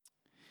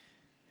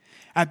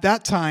At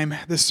that time,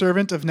 the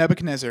servant of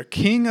Nebuchadnezzar,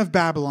 king of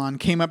Babylon,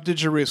 came up to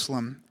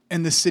Jerusalem,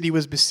 and the city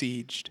was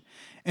besieged.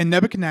 And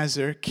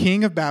Nebuchadnezzar,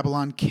 king of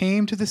Babylon,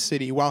 came to the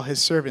city while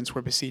his servants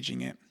were besieging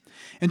it.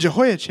 And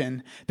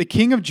Jehoiachin, the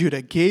king of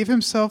Judah, gave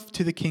himself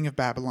to the king of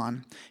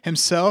Babylon,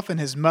 himself and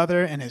his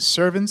mother and his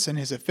servants and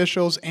his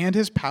officials and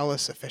his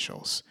palace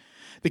officials.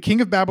 The king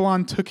of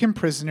Babylon took him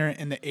prisoner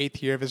in the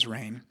 8th year of his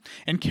reign,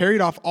 and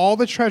carried off all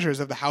the treasures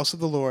of the house of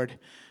the Lord,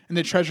 and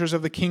the treasures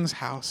of the king's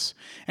house,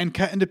 and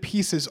cut into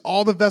pieces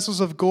all the vessels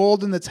of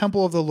gold in the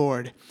temple of the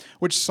Lord,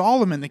 which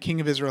Solomon the king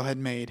of Israel had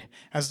made,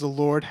 as the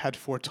Lord had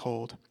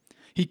foretold.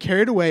 He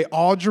carried away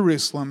all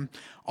Jerusalem,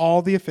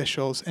 all the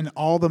officials, and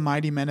all the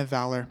mighty men of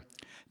valor,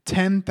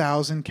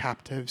 10,000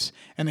 captives,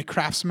 and the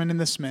craftsmen and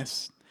the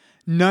smiths.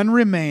 None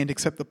remained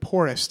except the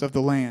poorest of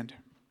the land.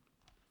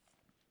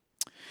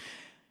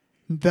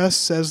 Thus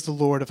says the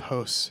Lord of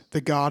hosts,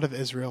 the God of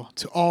Israel,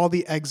 to all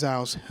the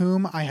exiles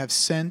whom I have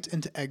sent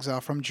into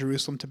exile from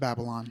Jerusalem to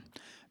Babylon: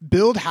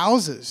 build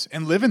houses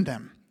and live in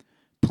them.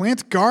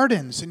 Plant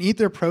gardens and eat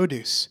their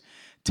produce.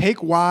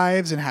 Take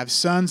wives and have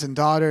sons and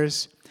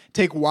daughters.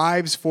 Take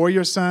wives for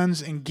your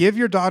sons and give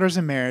your daughters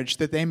in marriage,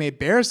 that they may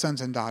bear sons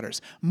and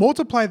daughters.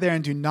 Multiply there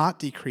and do not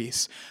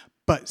decrease,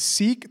 but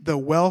seek the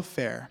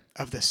welfare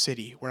of the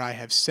city where I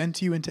have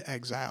sent you into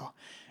exile,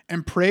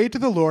 and pray to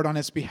the Lord on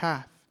its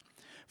behalf.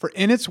 For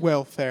in its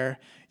welfare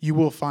you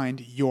will find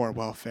your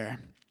welfare.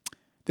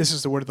 This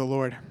is the word of the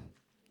Lord.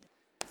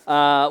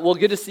 Well,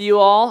 good to see you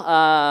all.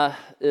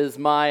 It is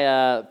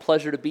my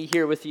pleasure to be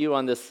here with you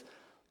on this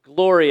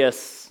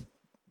glorious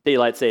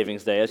Daylight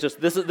Savings Day. It's just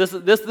this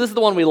is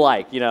the one we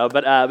like,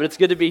 But it's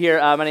good to be here.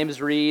 My name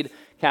is Reed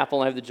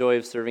Capel, and I have the joy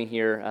of serving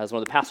here as one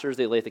of the pastors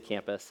at the Olathe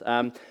campus.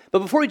 But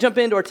before we jump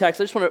into our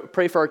text, I just want to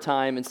pray for our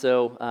time. And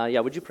so,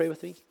 would you pray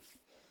with me?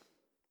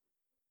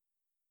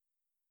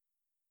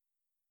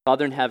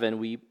 Father in heaven,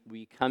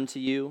 we come to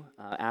you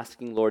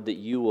asking, Lord, that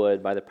you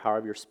would, by the power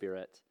of your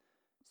Spirit,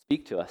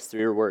 speak to us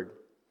through your word.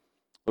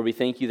 Lord, we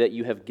thank you that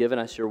you have given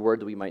us your word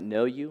that we might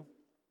know you,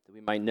 that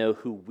we might know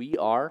who we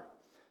are,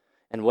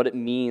 and what it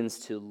means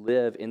to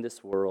live in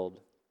this world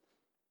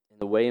in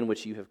the way in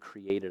which you have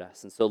created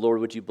us. And so, Lord,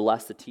 would you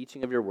bless the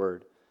teaching of your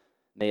word?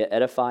 May it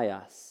edify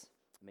us,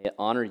 may it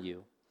honor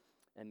you,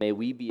 and may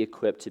we be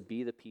equipped to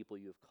be the people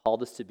you have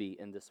called us to be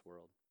in this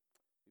world.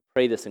 We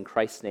pray this in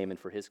Christ's name and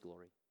for his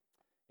glory.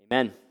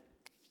 Amen.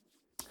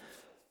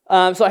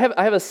 So I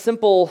have a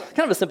simple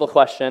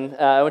question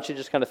I want you to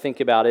just kind of think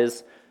about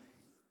is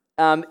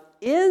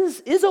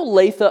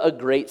Olathe a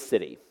great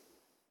city?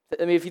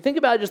 I mean, if you think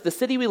about just the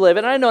city we live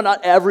in, and I know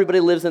not everybody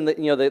lives in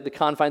the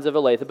confines of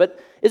Olathe, but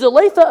is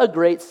Olathe a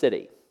great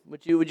city?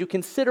 Would you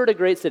consider it a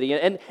great city?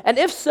 And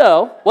if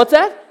so, what's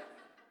that?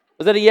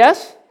 Was that a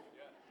yes?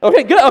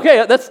 Okay, good.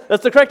 Okay, that's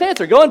the correct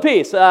answer. Go in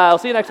peace. I'll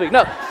see you next week.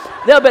 No,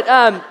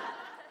 but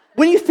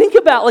when you think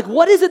about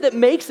what is it that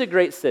makes a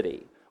great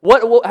city?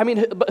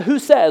 But who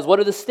says? What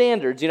are the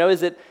standards?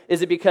 Is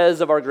it because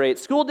of our great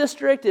school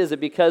district? Is it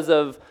because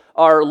of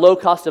our low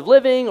cost of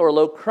living or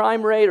low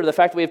crime rate, or the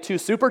fact that we have 2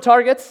 super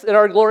targets in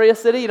our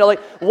glorious city?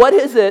 What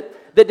is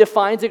it that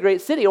defines a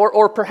great city?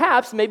 Or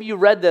perhaps maybe you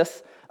read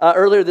this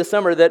earlier this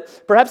summer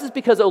that perhaps it's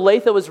because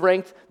Olathe was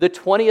ranked the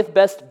 20th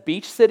best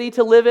beach city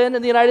to live in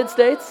the United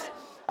States.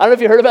 I don't know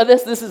if you heard about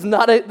this. This is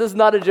not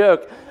a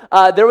joke.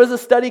 There was a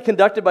study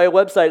conducted by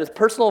a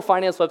personal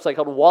finance website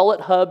called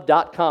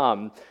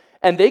WalletHub.com,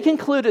 and they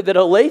concluded that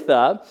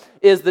Olathe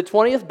is the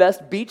 20th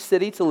best beach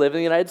city to live in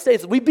the United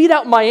States. We beat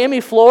out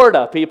Miami,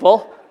 Florida,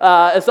 people. So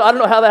I don't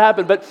know how that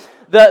happened, but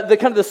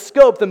the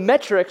scope, the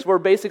metrics were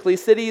basically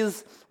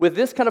cities with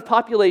this kind of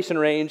population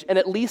range and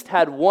at least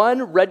had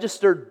one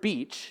registered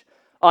beach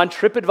on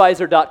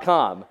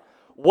TripAdvisor.com.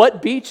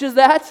 What beach is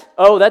that?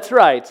 Oh, that's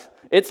right.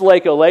 It's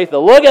Lake Olathe.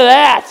 Look at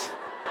that!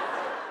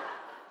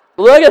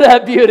 Look at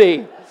that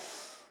beauty.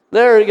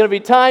 There are going to be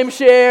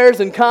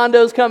timeshares and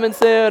condos coming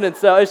soon, and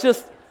so it's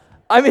just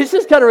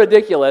kind of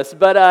ridiculous.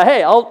 But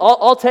hey,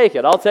 I'll take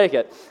it. I'll take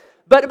it.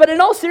 But in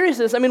all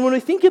seriousness, when we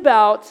think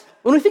about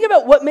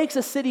what makes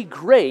a city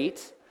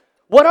great,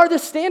 what are the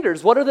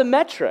standards? What are the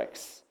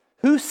metrics?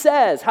 Who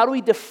says? How do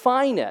we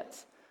define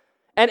it?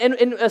 And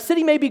a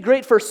city may be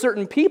great for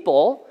certain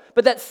people,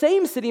 but that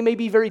same city may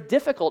be very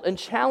difficult and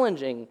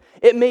challenging.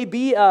 It may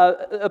be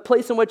a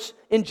place in which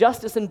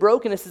injustice and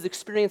brokenness is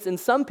experienced in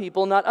some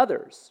people, not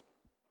others.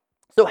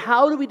 So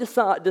how do we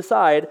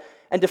decide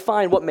and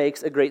define what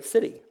makes a great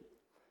city?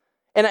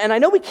 And I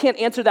know we can't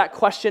answer that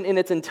question in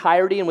its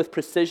entirety and with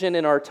precision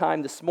in our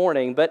time this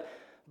morning, but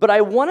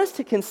I want us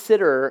to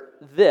consider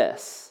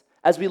this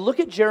as we look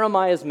at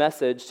Jeremiah's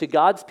message to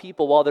God's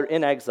people while they're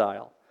in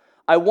exile.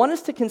 I want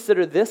us to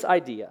consider this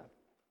idea,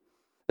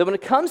 that when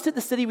it comes to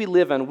the city we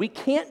live in, we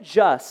can't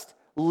just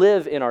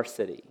live in our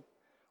city.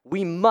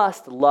 We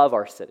must love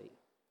our city.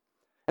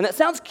 And that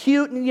sounds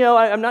cute, and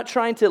I'm not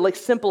trying to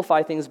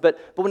simplify things, but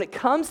when it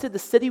comes to the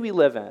city we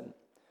live in,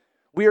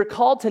 we are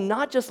called to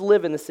not just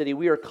live in the city,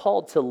 we are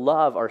called to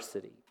love our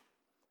city.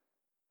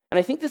 And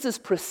I think this is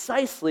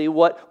precisely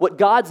what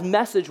God's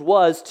message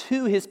was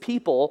to his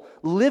people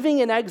living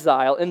in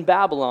exile in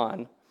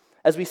Babylon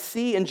as we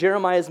see in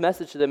Jeremiah's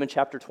message to them in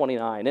chapter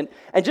 29.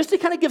 And just to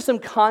kind of give some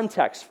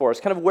context for us,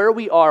 kind of where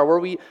we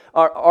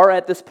are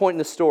at this point in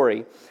the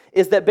story,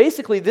 is that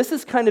basically this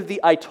is kind of the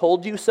I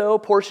told you so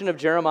portion of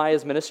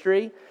Jeremiah's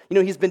ministry. You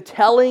know, he's been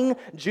telling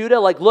Judah,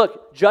 like,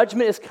 look,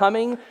 judgment is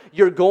coming.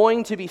 You're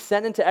going to be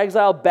sent into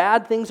exile.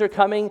 Bad things are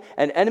coming.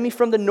 An enemy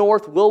from the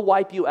north will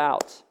wipe you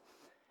out.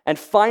 And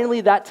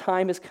finally, that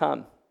time has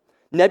come.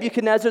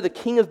 Nebuchadnezzar, the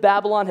king of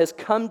Babylon, has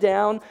come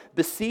down,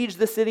 besieged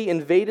the city,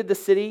 invaded the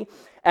city,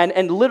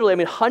 and literally, I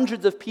mean,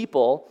 hundreds of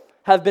people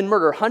have been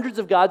murdered. Hundreds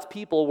of God's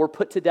people were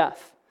put to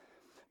death.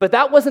 But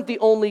that wasn't the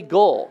only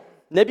goal.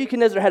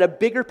 Nebuchadnezzar had a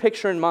bigger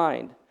picture in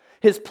mind.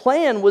 His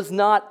plan was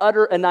not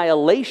utter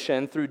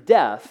annihilation through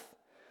death,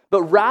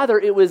 but rather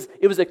it was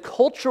a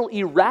cultural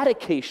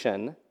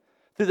eradication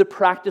through the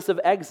practice of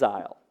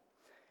exile.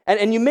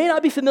 And you may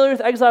not be familiar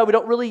with exile. We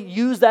don't really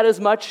use that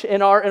as much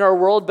in our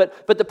world,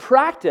 but the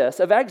practice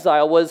of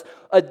exile was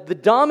the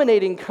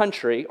dominating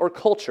country or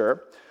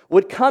culture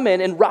would come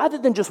in, and rather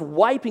than just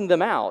wiping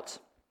them out,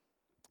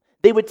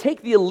 they would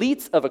take the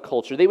elites of a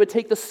culture. They would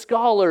take the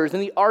scholars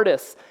and the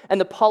artists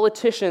and the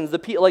politicians,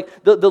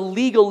 the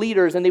legal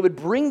leaders, and they would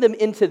bring them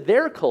into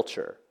their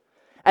culture,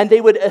 and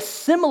they would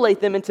assimilate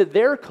them into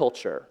their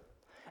culture.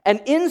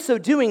 And in so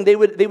doing, they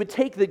would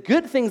take the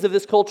good things of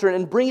this culture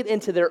and bring it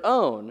into their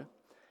own.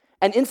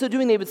 And in so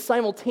doing, they would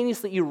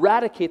simultaneously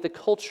eradicate the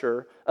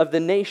culture of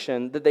the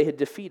nation that they had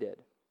defeated.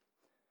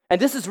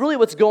 And this is really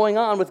what's going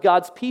on with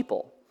God's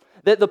people.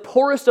 That the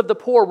poorest of the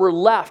poor were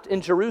left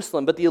in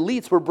Jerusalem, but the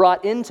elites were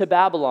brought into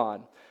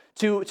Babylon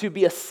to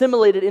be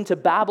assimilated into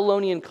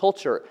Babylonian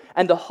culture.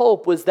 And the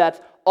hope was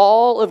that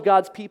all of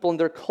God's people and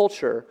their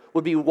culture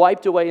would be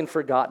wiped away and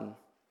forgotten.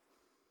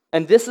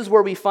 And this is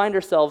where we find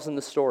ourselves in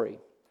the story.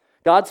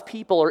 God's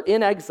people are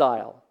in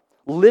exile,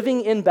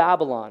 living in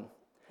Babylon.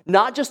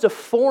 Not just a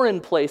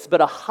foreign place,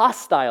 but a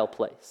hostile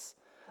place.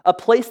 A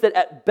place that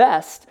at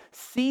best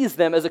sees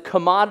them as a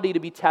commodity to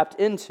be tapped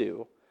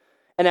into,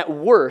 and at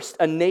worst,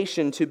 a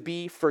nation to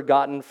be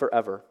forgotten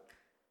forever.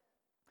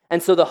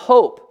 And so the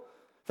hope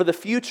for the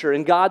future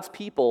in God's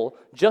people,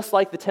 just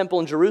like the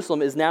temple in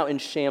Jerusalem, is now in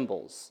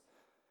shambles.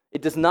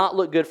 It does not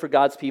look good for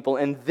God's people,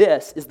 and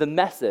this is the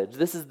message.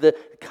 This is the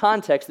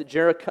context that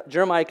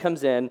Jeremiah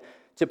comes in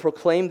to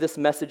proclaim this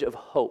message of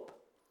hope.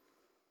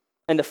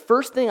 And the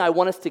first thing I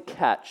want us to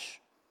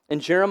catch in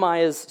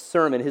Jeremiah's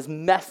sermon, his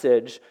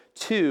message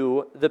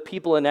to the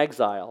people in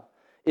exile,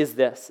 is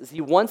this: is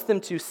he wants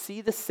them to see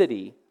the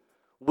city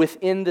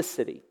within the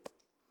city.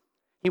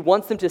 He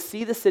wants them to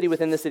see the city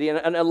within the city.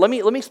 And let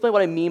me explain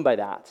what I mean by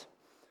that.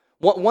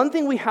 One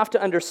thing we have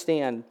to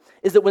understand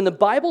is that when the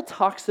Bible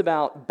talks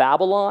about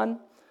Babylon,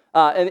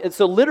 and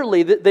so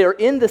literally they are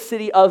in the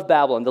city of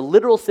Babylon, the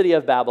literal city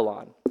of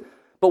Babylon.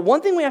 But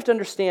one thing we have to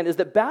understand is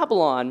that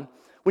Babylon,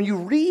 when you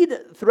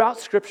read throughout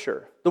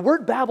Scripture, the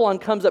word Babylon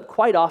comes up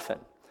quite often.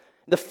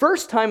 The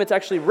first time it's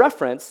actually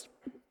referenced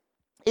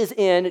is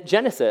in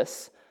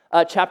Genesis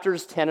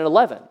chapters 10 and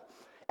 11.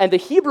 And the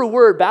Hebrew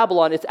word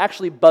Babylon is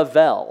actually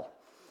Bavel.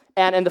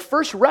 And the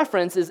first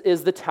reference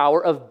is the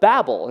Tower of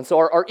Babel. And so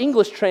our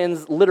English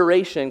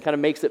transliteration kind of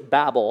makes it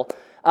Babel.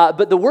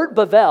 But the word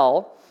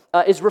Bavel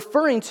is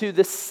referring to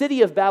the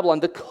city of Babylon,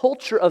 the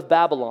culture of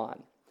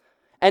Babylon.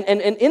 And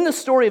in the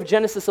story of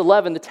Genesis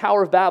 11, the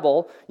Tower of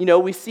Babel,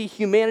 we see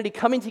humanity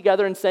coming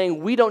together and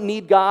saying, we don't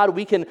need God,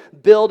 we can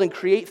build and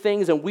create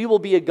things, and we will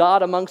be a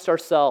God amongst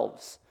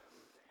ourselves.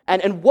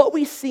 And what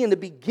we see in the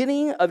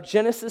beginning of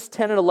Genesis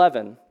 10 and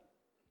 11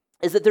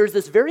 is that there's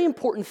this very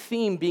important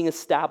theme being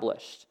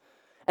established.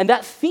 And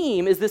that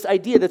theme is this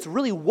idea that's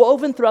really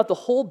woven throughout the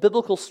whole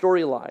biblical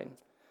storyline.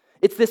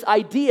 It's this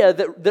idea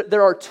that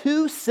there are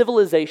two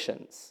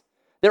civilizations.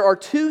 There are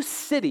two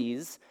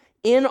cities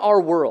in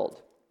our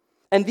world.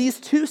 And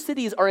these two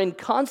cities are in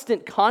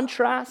constant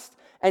contrast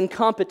and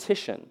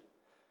competition.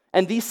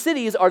 And these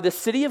cities are the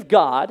city of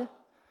God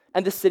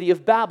and the city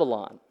of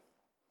Babylon.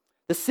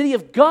 The city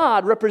of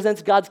God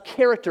represents God's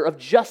character of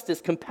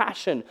justice,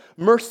 compassion,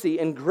 mercy,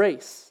 and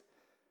grace.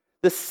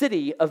 The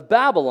city of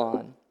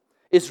Babylon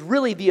is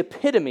really the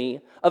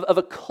epitome of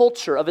a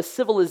culture, of a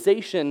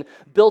civilization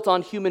built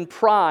on human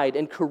pride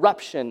and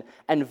corruption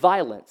and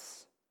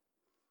violence.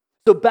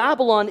 So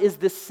Babylon is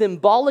this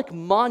symbolic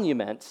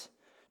monument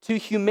to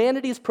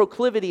humanity's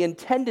proclivity and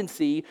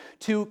tendency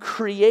to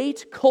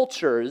create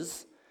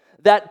cultures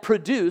that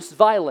produce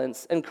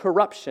violence and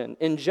corruption,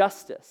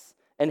 injustice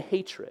and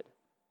hatred.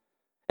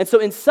 And so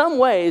in some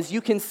ways,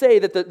 you can say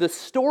that the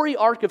story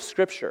arc of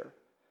Scripture,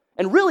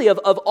 and really of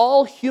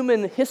all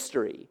human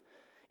history,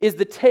 is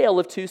the tale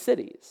of two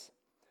cities.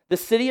 The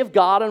city of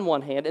God on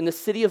one hand, and the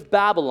city of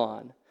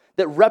Babylon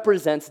that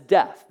represents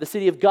death. The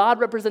city of God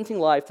representing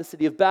life, the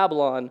city of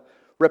Babylon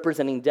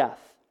representing death.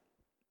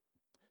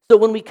 So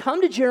when we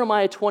come to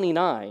Jeremiah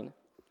 29,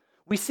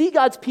 we see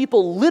God's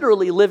people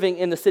literally living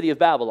in the city of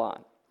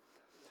Babylon.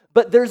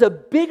 But there's a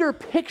bigger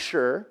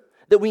picture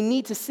that we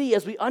need to see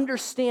as we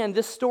understand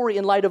this story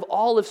in light of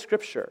all of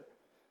Scripture.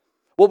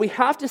 what we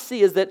have to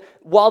see is that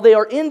while they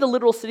are in the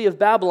literal city of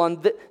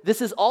Babylon,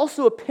 this is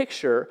also a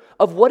picture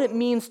of what it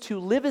means to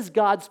live as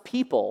God's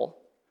people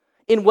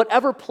in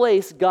whatever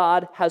place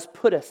God has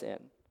put us in.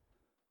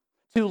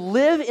 To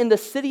live in the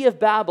city of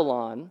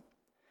Babylon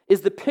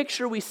is the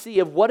picture we see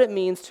of what it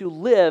means to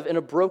live in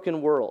a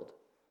broken world.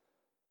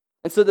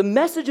 And so the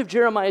message of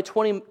Jeremiah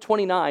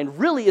 29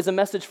 really is a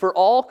message for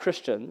all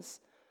Christians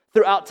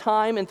throughout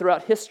time and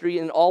throughout history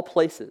in all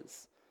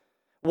places.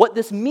 What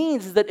this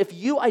means is that if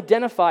you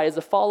identify as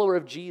a follower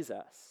of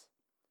Jesus,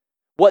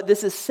 what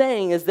this is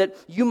saying is that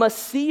you must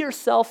see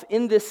yourself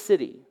in this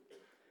city,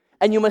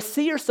 and you must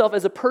see yourself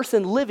as a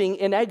person living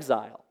in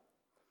exile.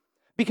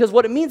 Because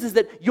what it means is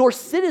that your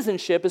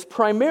citizenship is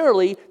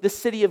primarily the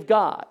city of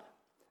God.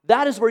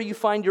 That is where you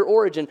find your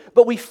origin.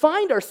 But we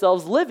find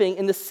ourselves living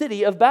in the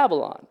city of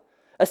Babylon,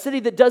 a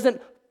city that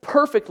doesn't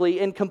perfectly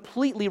and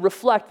completely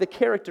reflect the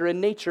character and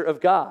nature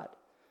of God.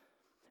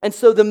 And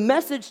so the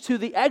message to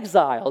the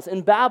exiles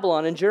in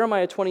Babylon in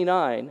Jeremiah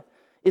 29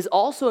 is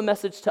also a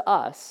message to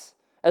us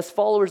as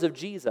followers of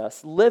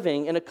Jesus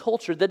living in a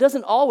culture that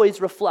doesn't always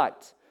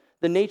reflect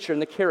the nature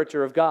and the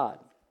character of God.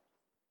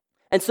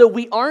 And so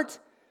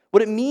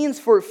what it means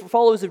for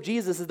followers of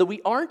Jesus is that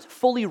we aren't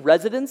fully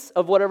residents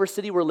of whatever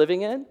city we're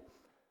living in,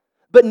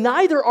 but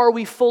neither are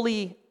we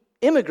fully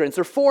immigrants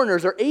or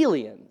foreigners or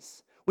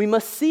aliens. We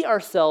must see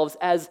ourselves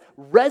as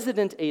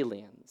resident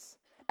aliens,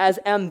 as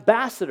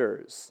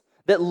ambassadors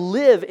that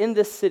live in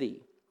this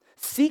city,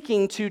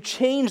 seeking to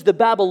change the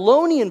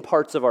Babylonian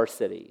parts of our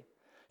city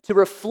to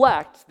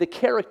reflect the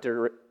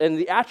character and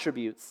the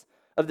attributes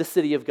of the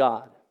city of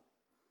God.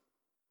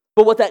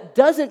 But what that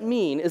doesn't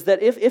mean is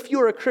that if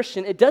you're a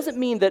Christian, it doesn't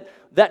mean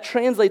that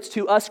translates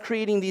to us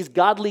creating these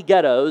godly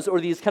ghettos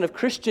or these kind of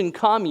Christian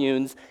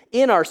communes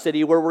in our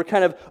city where we're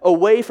kind of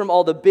away from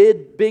all the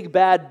big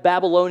bad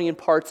Babylonian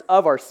parts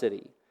of our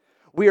city.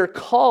 We are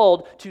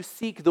called to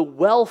seek the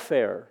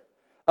welfare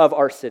of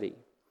our city.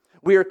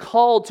 We are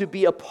called to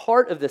be a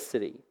part of this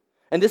city.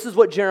 And this is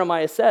what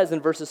Jeremiah says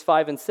in verses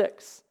 5 and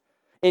 6.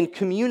 In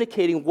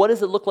communicating what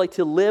does it look like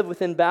to live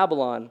within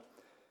Babylon,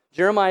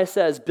 Jeremiah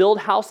says, build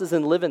houses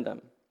and live in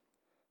them.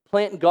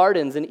 Plant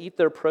gardens and eat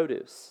their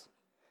produce.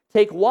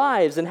 Take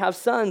wives and have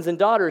sons and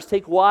daughters.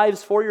 Take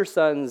wives for your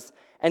sons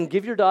and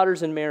give your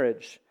daughters in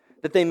marriage,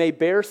 that they may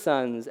bear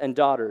sons and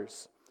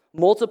daughters.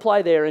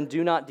 Multiply there and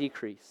do not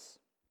decrease.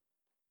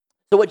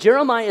 So what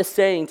Jeremiah is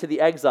saying to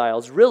the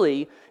exiles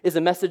really is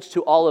a message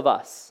to all of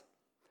us,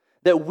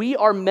 that we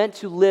are meant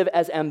to live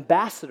as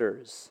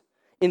ambassadors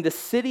in the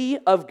city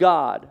of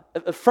God,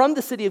 from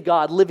the city of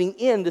God, living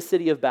in the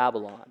city of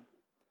Babylon.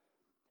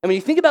 I mean,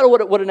 you think about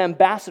what an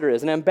ambassador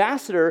is. An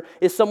ambassador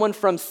is someone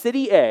from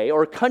city A,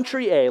 or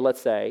country A,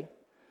 let's say,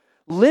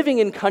 living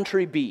in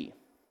country B.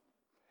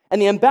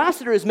 And the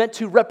ambassador is meant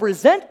to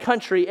represent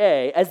country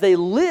A as they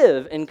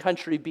live in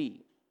country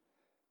B.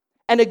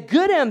 And a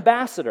good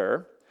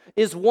ambassador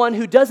is one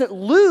who doesn't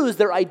lose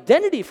their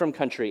identity from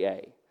country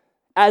A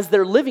as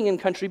they're living in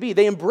country B.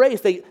 They embrace,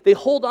 they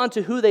hold on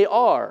to who they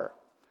are.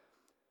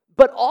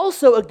 But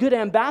also a good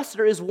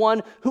ambassador is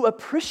one who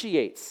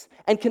appreciates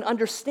and can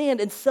understand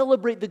and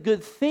celebrate the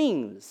good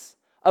things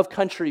of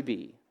country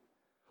B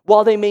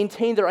while they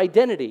maintain their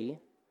identity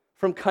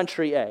from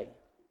country A.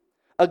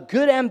 A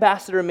good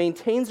ambassador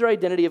maintains their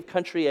identity of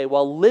country A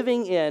while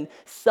living in,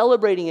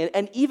 celebrating it,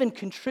 and even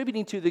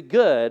contributing to the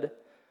good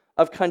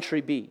of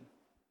country B.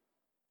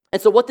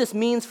 And so what this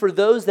means for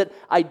those that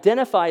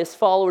identify as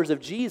followers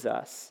of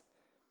Jesus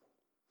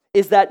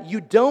is that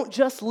you don't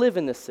just live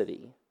in the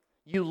city,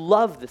 you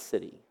love the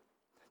city.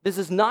 This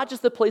is not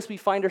just the place we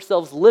find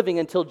ourselves living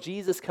until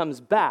Jesus comes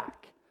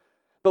back,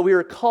 but we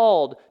are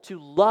called to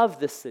love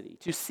the city,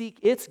 to seek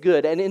its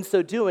good, and in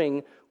so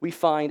doing, we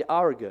find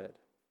our good.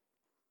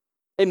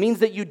 It means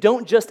that you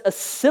don't just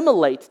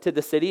assimilate to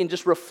the city and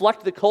just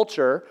reflect the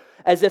culture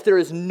as if there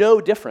is no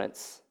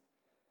difference.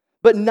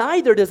 But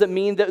neither does it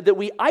mean that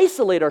we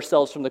isolate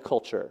ourselves from the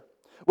culture,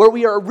 where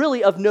we are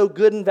really of no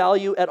good and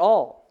value at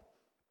all.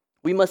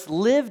 We must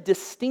live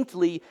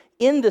distinctly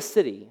in the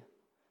city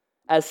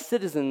as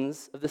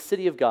citizens of the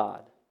city of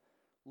God,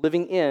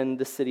 living in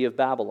the city of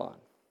Babylon.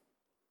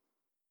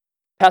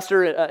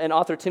 Pastor and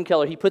author Tim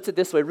Keller, he puts it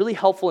this way, really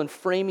helpful in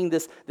framing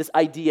this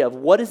idea of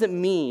what does it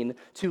mean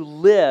to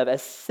live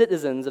as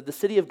citizens of the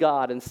city of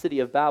God and the city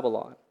of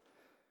Babylon.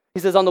 He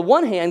says, on the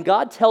one hand,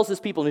 God tells his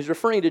people, and he's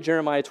referring to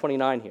Jeremiah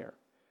 29 here,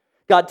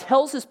 God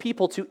tells his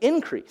people to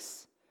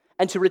increase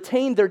and to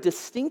retain their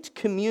distinct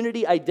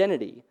community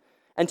identity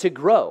and to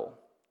grow.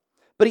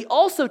 But he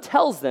also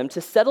tells them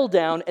to settle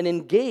down and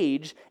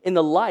engage in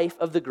the life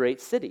of the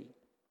great city.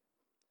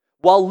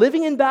 While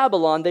living in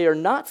Babylon, they are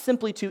not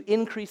simply to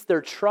increase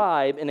their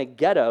tribe in a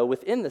ghetto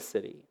within the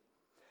city.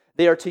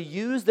 They are to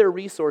use their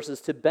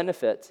resources to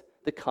benefit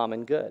the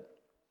common good.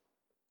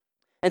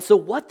 And so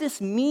what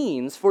this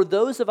means for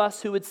those of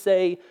us who would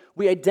say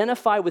we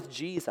identify with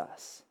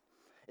Jesus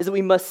is that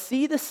we must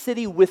see the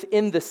city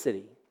within the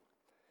city.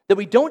 That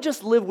we don't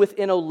just live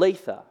within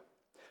Olathe,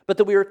 but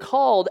that we are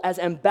called as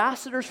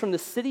ambassadors from the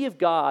city of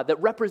God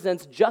that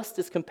represents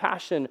justice,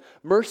 compassion,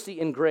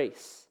 mercy, and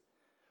grace.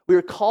 We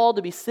are called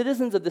to be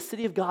citizens of the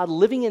city of God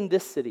living in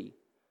this city,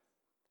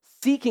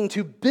 seeking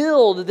to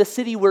build the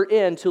city we're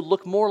in to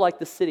look more like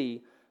the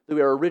city that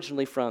we are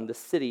originally from, the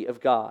city of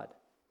God.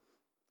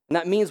 And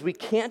that means we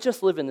can't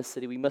just live in the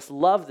city, we must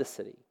love the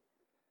city.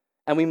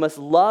 And we must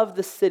love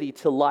the city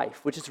to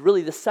life, which is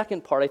really the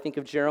second part, I think,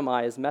 of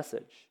Jeremiah's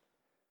message.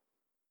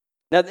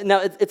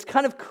 Now it's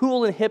kind of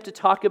cool and hip to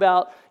talk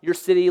about your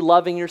city,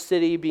 loving your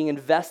city, being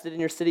invested in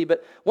your city,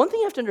 but one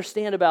thing you have to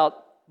understand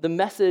about the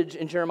message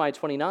in Jeremiah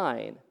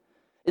 29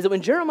 is that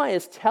when Jeremiah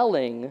is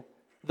telling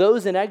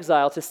those in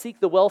exile to seek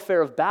the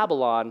welfare of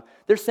Babylon,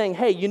 they're saying,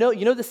 hey, you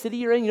know the city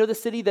you're in? You know the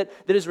city that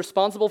is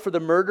responsible for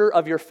the murder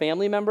of your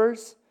family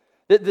members?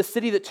 The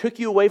city that took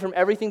you away from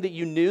everything that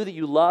you knew, that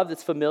you loved,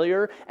 that's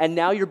familiar, and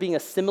now you're being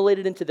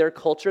assimilated into their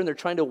culture and they're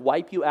trying to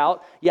wipe you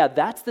out? Yeah,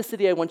 that's the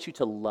city I want you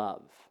to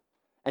love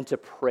and to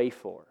pray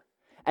for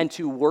and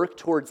to work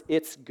towards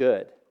its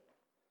good.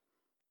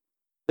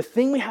 The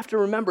thing we have to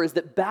remember is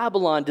that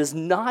Babylon does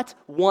not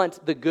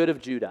want the good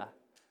of Judah.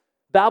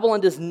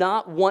 Babylon does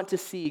not want to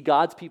see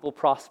God's people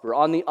prosper.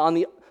 On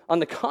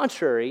the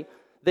contrary,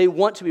 they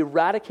want to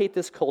eradicate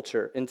this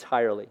culture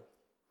entirely.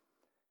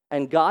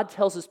 And God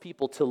tells his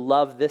people to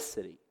love this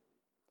city,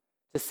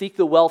 to seek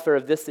the welfare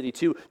of this city,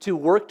 to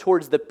work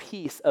towards the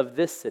peace of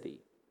this city,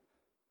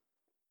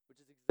 which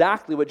is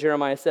exactly what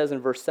Jeremiah says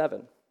in verse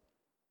 7.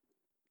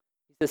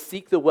 He says,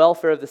 seek the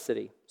welfare of the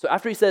city. So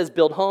after he says,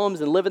 build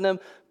homes and live in them,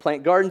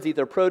 plant gardens, eat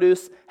their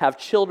produce, have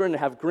children and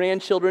have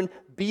grandchildren,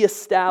 be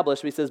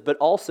established, he says, but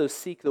also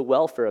seek the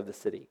welfare of the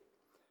city,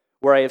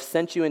 where I have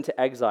sent you into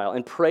exile,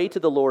 and pray to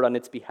the Lord on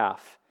its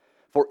behalf,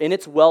 for in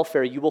its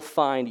welfare you will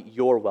find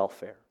your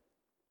welfare.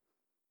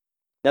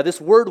 Now,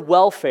 this word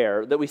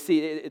welfare that we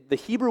see, the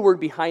Hebrew word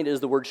behind it is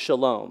the word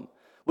shalom,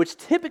 which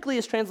typically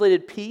is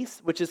translated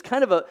peace, which is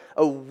kind of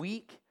a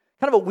weak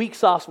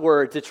sauce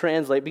word to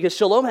translate, because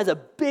shalom has a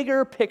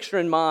bigger picture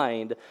in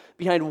mind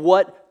behind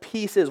what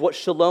peace is, what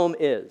shalom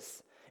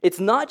is. It's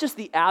not just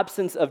the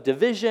absence of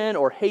division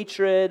or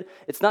hatred.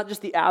 It's not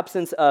just the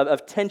absence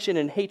of tension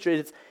and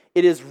hatred.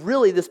 It is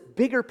really this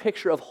bigger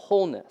picture of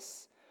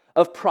wholeness,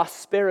 of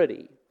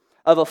prosperity,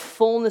 of a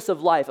fullness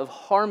of life, of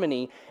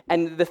harmony.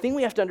 And the thing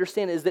we have to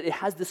understand is that it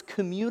has this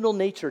communal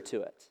nature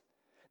to it.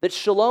 That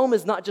shalom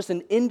is not just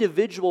an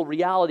individual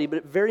reality, but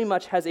it very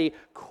much has a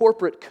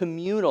corporate,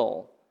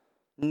 communal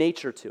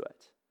nature to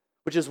it,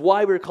 which is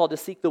why we're called to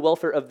seek the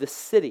welfare of the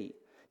city,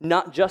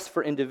 not just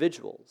for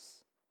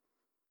individuals.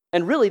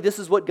 And really, this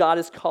is what God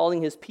is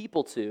calling his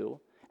people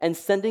to and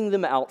sending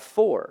them out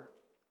for.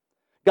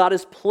 God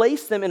has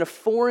placed them in a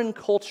foreign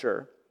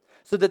culture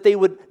so that they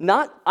would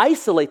not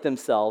isolate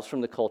themselves from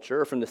the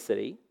culture or from the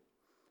city,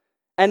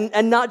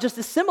 and not just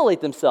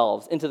assimilate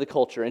themselves into the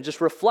culture and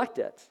just reflect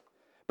it,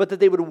 but that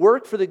they would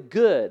work for the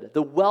good,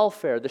 the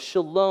welfare, the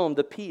shalom,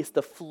 the peace,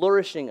 the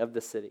flourishing of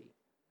the city.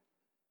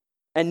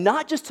 And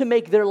not just to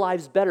make their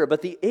lives better,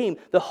 but the aim,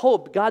 the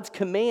hope, God's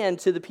command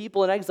to the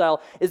people in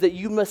exile is that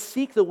you must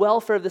seek the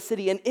welfare of the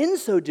city, and in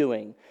so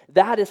doing,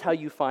 that is how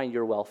you find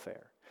your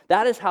welfare.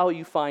 That is how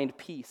you find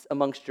peace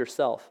amongst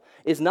yourself,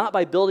 is not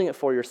by building it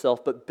for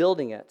yourself, but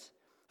building it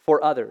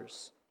for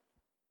others.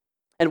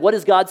 And what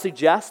does God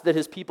suggest that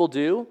his people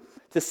do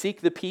to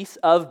seek the peace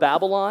of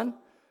Babylon?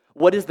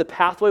 What is the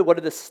pathway? What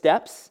are the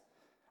steps?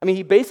 I mean,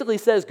 he basically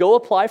says, go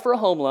apply for a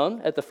home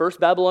loan at the First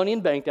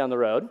Babylonian Bank down the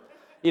road.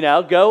 You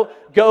know, go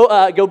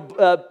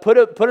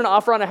put an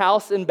offer on a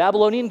house in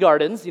Babylonian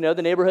Gardens, the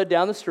neighborhood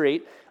down the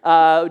street.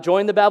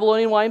 Join the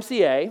Babylonian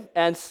YMCA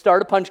and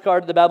start a punch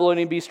card at the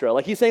Babylonian Bistro.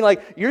 Like he's saying,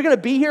 you're going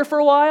to be here for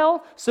a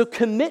while, so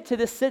commit to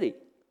this city.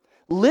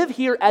 Live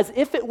here as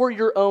if it were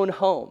your own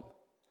home.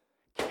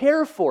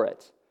 Care for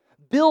it.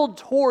 Build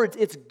towards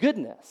its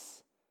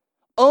goodness.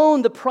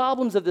 Own the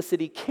problems of the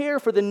city. Care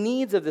for the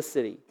needs of the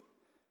city.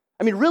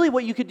 I mean, really,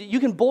 what you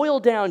can boil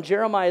down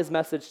Jeremiah's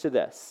message to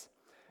this.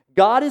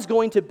 God is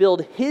going to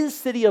build his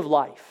city of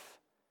life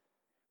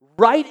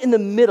right in the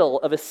middle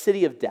of a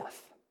city of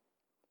death.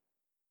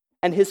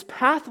 And his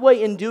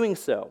pathway in doing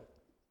so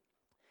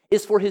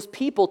is for his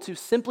people to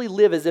simply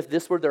live as if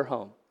this were their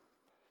home,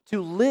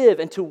 to live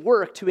and to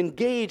work, to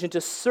engage and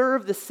to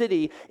serve the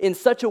city in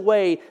such a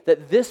way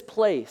that this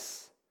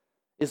place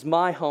is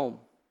my home.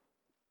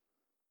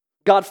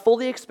 God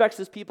fully expects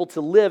his people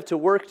to live, to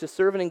work, to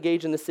serve and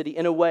engage in the city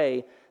in a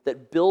way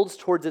that builds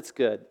towards its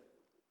good.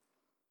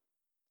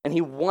 And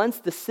he wants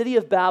the city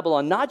of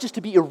Babylon not just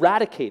to be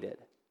eradicated,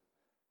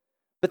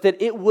 but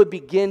that it would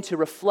begin to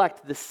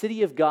reflect the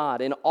city of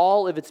God in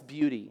all of its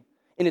beauty,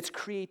 in its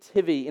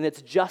creativity, in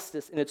its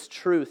justice, in its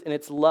truth, in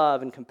its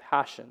love and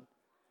compassion.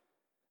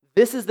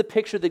 This is the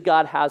picture that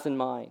God has in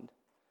mind.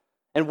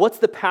 And what's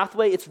the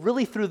pathway? It's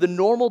really through the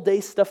normal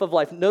day stuff of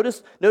life.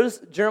 Notice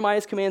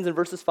Jeremiah's commands in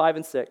verses 5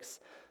 and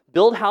 6.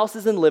 Build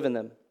houses and live in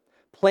them.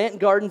 Plant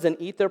gardens and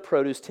eat their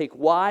produce. Take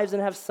wives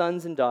and have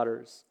sons and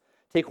daughters.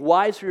 Take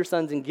wives for your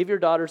sons and give your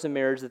daughters in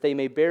marriage that they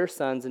may bear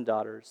sons and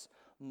daughters.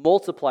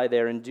 Multiply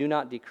there and do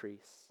not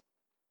decrease.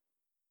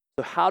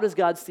 So how does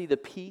God see the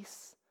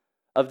peace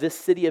of this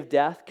city of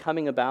death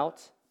coming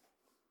about?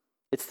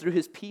 It's through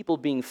his people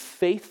being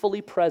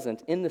faithfully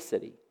present in the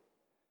city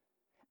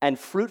and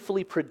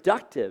fruitfully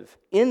productive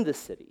in the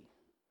city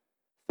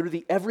through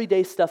the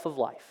everyday stuff of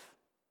life,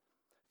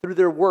 through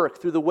their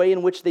work, through the way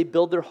in which they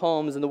build their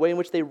homes and the way in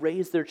which they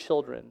raise their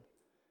children.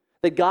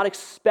 That God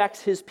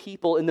expects his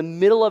people in the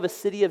middle of a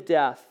city of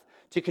death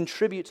to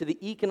contribute to the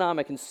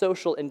economic and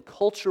social and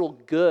cultural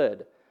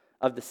good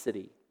of the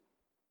city.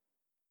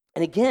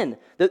 And again,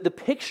 the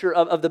picture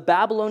of the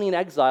Babylonian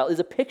exile is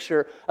a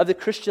picture of the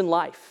Christian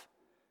life.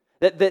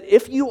 That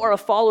if you are a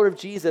follower of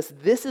Jesus,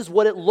 this is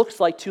what it looks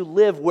like to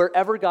live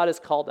wherever God has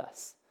called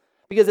us.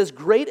 Because as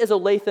great as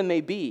Olathe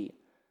may be,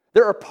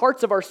 there are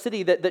parts of our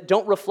city that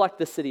don't reflect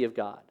the city of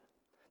God.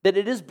 That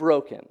it is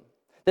broken.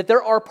 That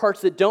there are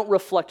parts that don't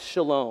reflect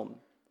shalom.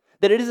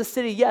 That it is a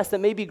city, yes, that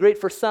may be great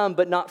for some,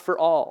 but not for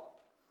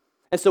all.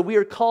 And so we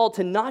are called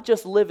to not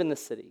just live in the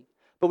city,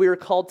 but we are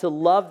called to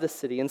love the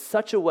city in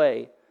such a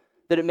way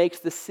that it makes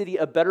the city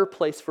a better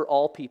place for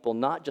all people,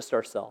 not just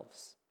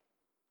ourselves.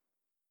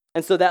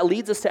 And so that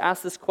leads us to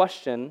ask this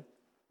question: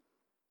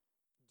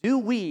 do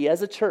we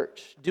as a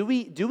church, do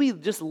we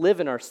just live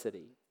in our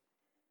city?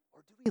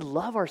 Or do we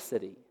love our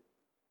city?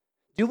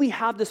 Do we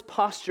have this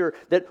posture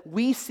that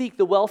we seek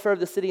the welfare of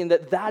the city and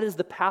that is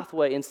the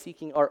pathway in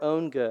seeking our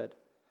own good?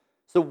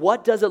 So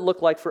what does it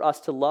look like for us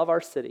to love our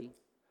city,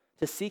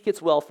 to seek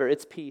its welfare,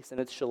 its peace, and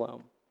its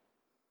shalom?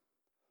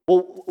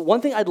 Well,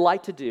 one thing I'd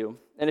like to do,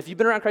 and if you've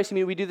been around Christ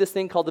Community, we do this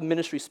thing called the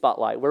Ministry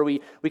Spotlight, where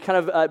we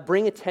kind of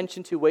bring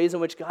attention to ways in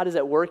which God is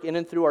at work in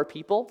and through our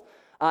people.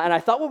 And I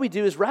thought what we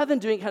do is, rather than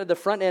doing kind of the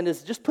front end,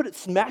 is just put it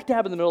smack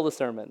dab in the middle of the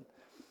sermon.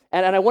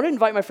 And I want to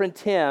invite my friend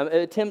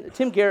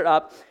Tim Garrett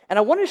up, and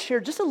I want to share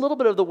just a little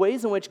bit of the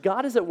ways in which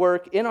God is at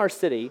work in our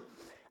city.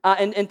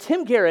 And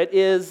Tim Garrett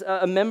is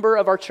a member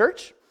of our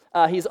church.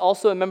 He's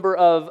also a member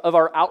of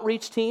our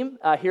outreach team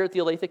here at the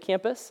Olathe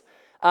campus.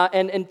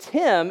 And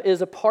Tim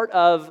is a part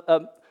of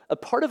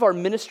our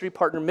ministry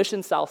partner,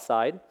 Mission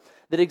Southside,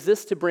 that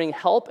exists to bring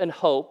help and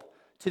hope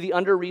to the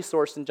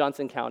under-resourced in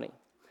Johnson County.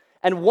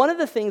 And one of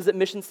the things that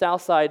Mission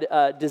Southside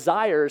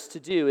desires to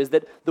do is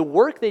that the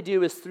work they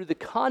do is through the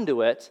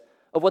conduit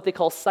of what they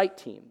call site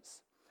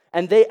teams.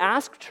 And they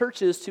ask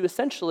churches to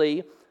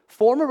essentially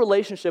form a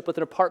relationship with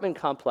an apartment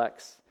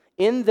complex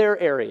in their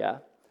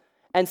area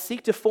and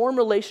seek to form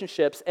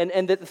relationships,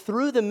 and that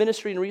through the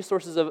ministry and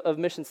resources of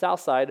Mission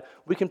Southside,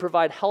 we can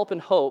provide help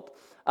and hope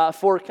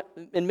for,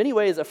 in many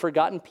ways, a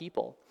forgotten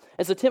people.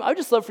 And so, Tim, I would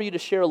just love for you to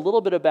share a little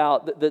bit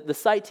about the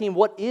site team.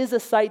 What is a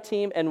site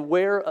team, and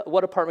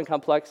what apartment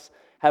complex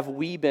have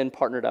we been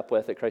partnered up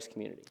with at Christ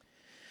Community?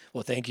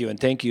 Well, thank you, and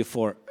thank you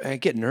for. I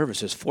get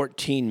nervous. It's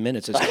 14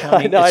 minutes. It's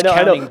counting. I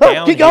know.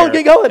 Down Keep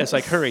going. It's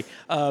like hurry.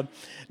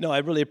 No, I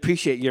really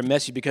appreciate your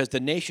message because the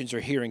nations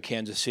are here in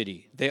Kansas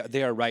City.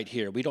 They are right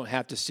here. We don't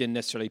have to send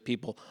necessarily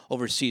people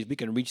overseas. We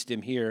can reach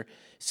them here,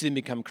 see them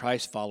become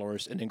Christ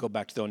followers, and then go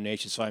back to their own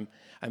nation. So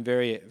I'm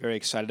very, very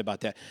excited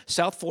about that.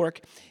 South Fork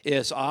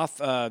is off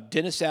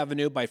Dennis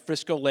Avenue by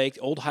Frisco Lake,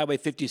 Old Highway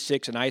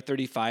 56 and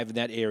I-35 in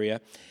that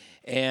area.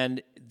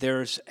 And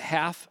there's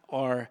half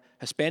are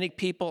Hispanic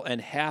people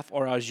and half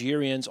are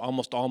Algerians,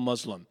 almost all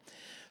Muslim.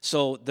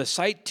 So the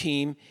site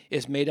team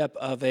is made up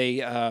of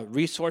a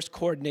resource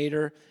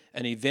coordinator,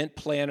 an event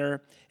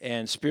planner,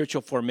 and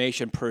spiritual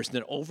formation person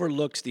that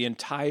overlooks the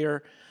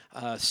entire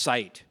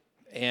site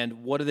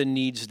and what are the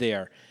needs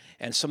there.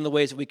 And some of the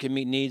ways that we can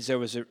meet needs, there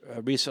was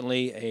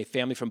recently a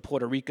family from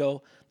Puerto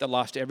Rico that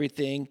lost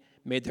everything,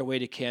 made their way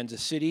to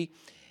Kansas City.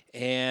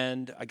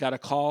 And I got a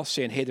call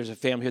saying, hey, there's a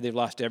family here, they've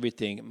lost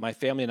everything. My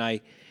family and I,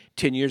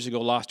 10 years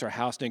ago, lost our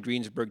house in a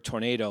Greensburg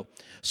tornado.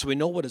 So we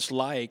know what it's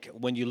like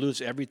when you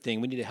lose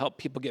everything. We need to help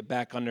people get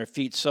back on their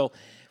feet. So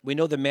we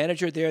know the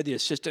manager there, the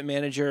assistant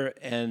manager,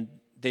 and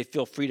they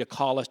feel free to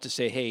call us to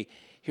say, hey,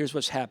 here's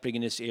what's happening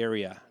in this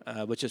area,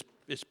 which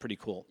is pretty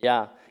cool.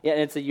 Yeah, and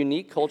it's a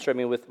unique culture. I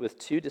mean, with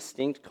two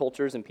distinct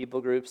cultures and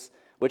people groups,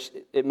 which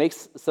it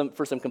makes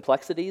for some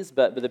complexities,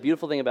 but the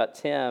beautiful thing about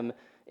Tim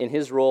in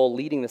his role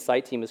leading the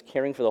site team is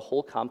caring for the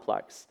whole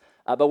complex.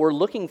 But we're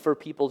looking for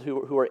people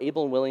who are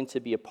able and willing to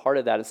be a part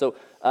of that. And so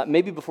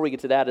maybe before we get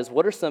to that is,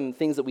 what are some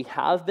things that we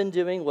have been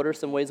doing? What are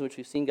some ways in which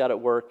we've seen God at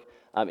work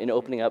in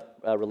opening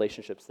up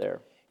relationships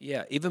there?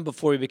 Yeah, even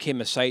before we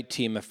became a site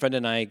team, a friend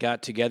and I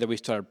got together. We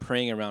started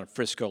praying around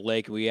Frisco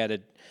Lake. We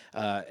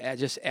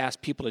just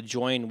asked people to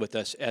join with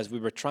us as we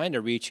were trying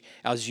to reach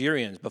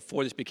Algerians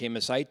before this became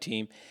a site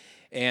team.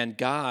 And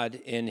God,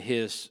 in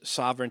his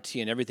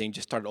sovereignty and everything,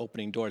 just started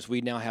opening doors.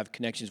 We now have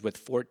connections with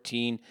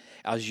 14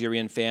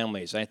 Algerian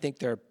families. And I think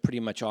they're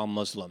pretty much all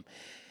Muslim.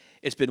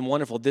 It's been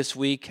wonderful. This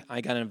week, I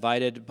got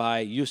invited by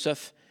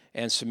Yusuf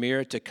and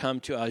Samir to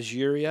come to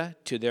Algeria,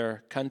 to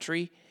their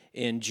country,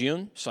 in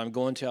June. So I'm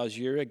going to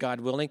Algeria, God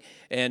willing.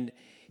 And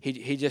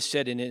he just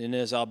said in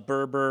his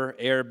Berber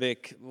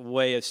Arabic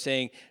way of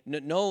saying,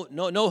 no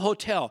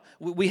hotel.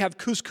 We have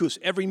couscous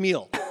every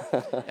meal.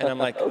 And I'm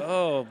like,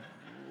 oh,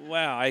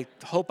 wow, I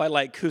hope I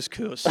like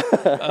couscous.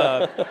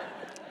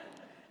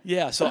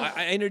 Yeah, so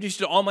I introduced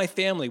you to all my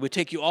family. We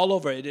take you all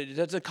over. It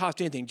doesn't cost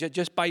anything.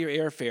 Just buy your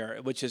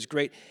airfare, which is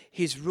great.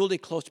 He's really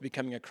close to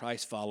becoming a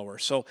Christ follower.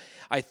 So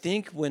I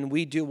think when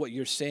we do what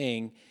you're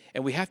saying,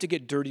 and we have to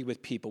get dirty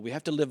with people, we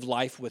have to live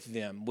life with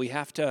them. We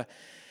have to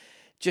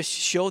just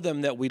show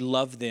them that we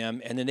love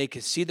them, and then they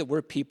can see that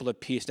we're people of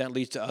peace. That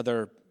leads to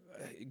other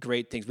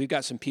great things. We've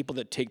got some people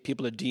that take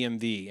people to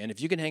DMV, and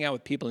if you can hang out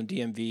with people in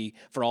DMV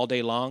for all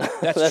day long,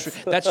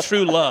 that's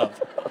true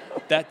love.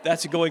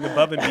 That's going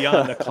above and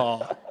beyond the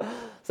call.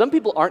 Some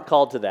people aren't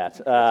called to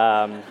that.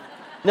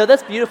 No,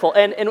 that's beautiful.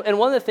 And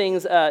one of the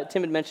things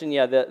Tim had mentioned,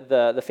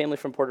 the family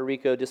from Puerto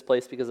Rico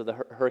displaced because of the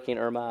Hurricane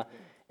Irma.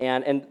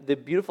 And the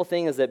beautiful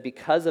thing is that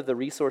because of the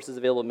resources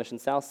available at Mission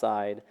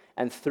Southside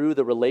and through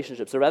the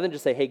relationships, so rather than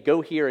just say, hey,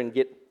 go here and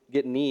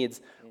get needs,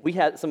 we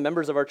had some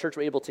members of our church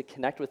were able to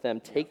connect with them,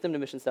 take them to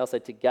Mission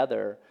Southside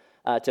together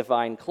to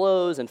find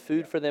clothes and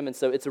food for them. And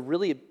so it's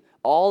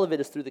all of it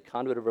is through the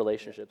conduit of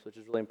relationships, which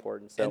is really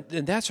important. So,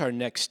 and that's our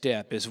next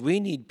step, is we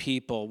need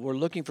people. We're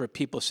looking for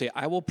people to say,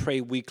 I will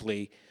pray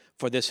weekly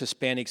for this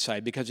Hispanic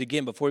side. Because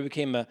again, before we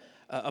became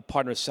a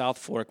partner of South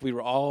Fork, we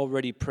were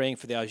already praying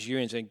for the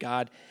Algerians, and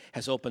God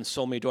has opened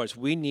so many doors.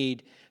 We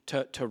need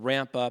to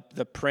ramp up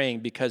the praying,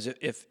 because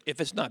if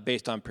it's not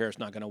based on prayer, it's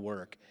not going to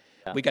work.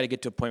 Yeah. We got to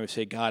get to a point where we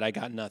say, God, I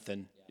got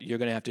nothing. You're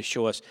going to have to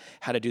show us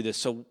how to do this.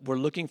 So we're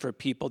looking for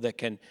people that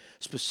can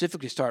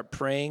specifically start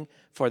praying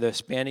for the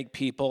Hispanic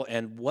people,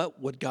 and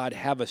what would God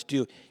have us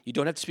do? You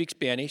don't have to speak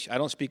Spanish. I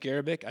don't speak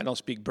Arabic. I don't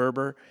speak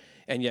Berber.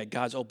 And yet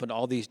God's opened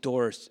all these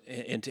doors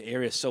into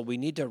areas. So we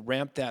need to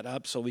ramp that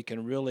up so we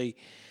can really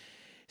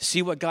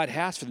see what God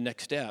has for the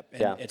next step.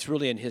 And it's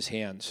really in his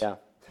hands. Yeah.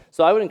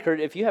 So I would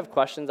encourage, if you have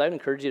questions, I would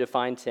encourage you to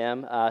find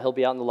Tim. He'll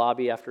be out in the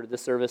lobby after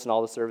this service and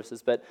all the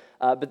services. But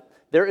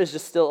there is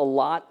just still a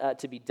lot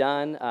to be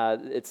done.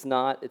 It's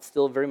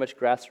still very much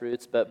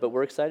grassroots, but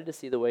we're excited to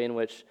see the way in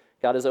which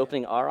God is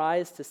opening our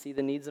eyes to see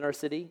the needs in our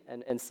city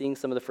and seeing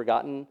some of the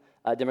forgotten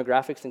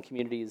demographics and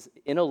communities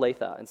in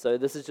Olathe. And so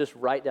this is just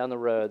right down the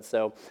road.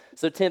 So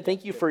Tim,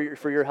 thank you for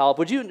your help.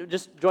 Would you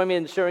just join me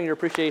in showing your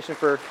appreciation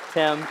for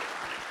Tim?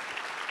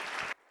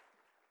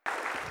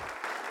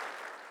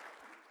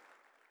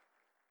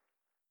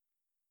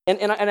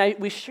 And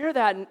we share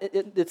that, and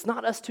it's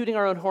not us tooting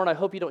our own horn. I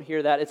hope you don't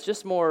hear that. It's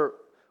just more,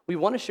 we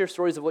want to share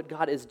stories of what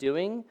God is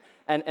doing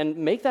and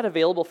make that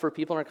available for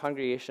people in our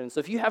congregation. So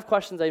if you have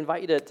questions, I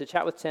invite you to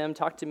chat with Tim,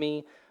 talk to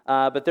me.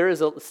 But there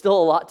is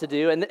still a lot to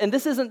do. And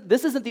this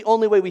isn't the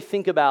only way we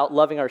think about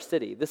loving our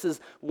city. This is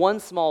one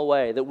small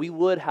way that we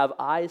would have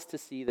eyes to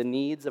see the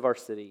needs of our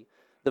city,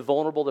 the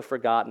vulnerable, the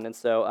forgotten. And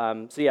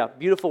so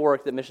beautiful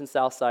work that Mission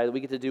Southside that we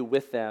get to do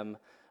with them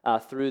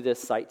through this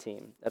site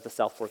team at the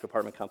South Fork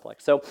Apartment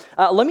Complex. So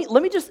let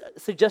me just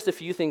suggest a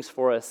few things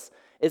for us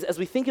as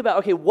we think about,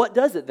 okay, what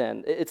does it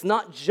then? It's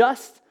not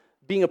just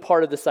being a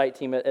part of the site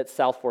team at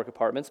South Fork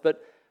Apartments,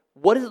 but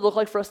what does it look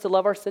like for us to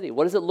love our city?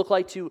 What does it look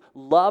like to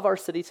love our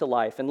city to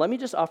life? And let me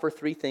just offer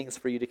 3 things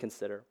for you to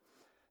consider.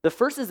 The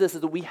first is this,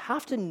 is that we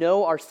have to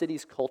know our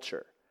city's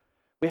culture.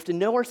 We have to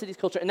know our city's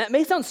culture. And that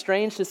may sound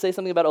strange to say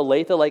something about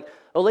Olathe. Like,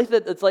 Olathe,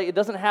 it's like it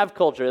doesn't have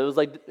culture. It was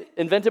like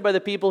invented by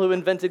the people who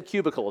invented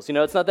cubicles. You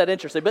know, it's not that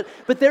interesting.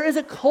 But there is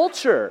a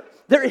culture.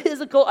 There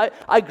is a culture.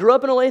 I grew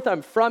up in Olathe.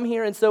 I'm from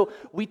here. And so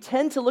we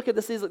tend to look at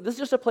this as, like, this is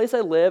just a place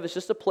I live. It's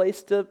just a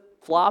place to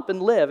flop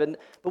and live.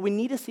 But we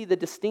need to see the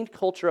distinct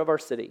culture of our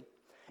city.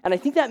 And I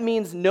think that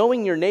means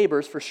knowing your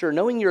neighbors for sure,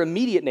 knowing your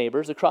immediate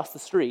neighbors across the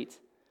street,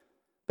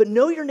 but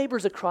know your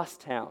neighbors across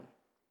town.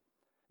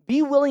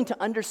 Be willing to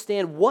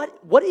understand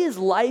what is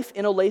life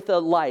in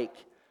Olathe like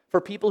for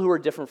people who are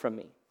different from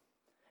me.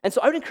 And so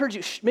I would encourage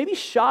you, maybe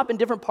shop in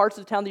different parts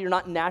of the town that you're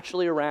not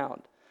naturally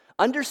around.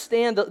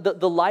 Understand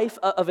the life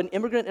of an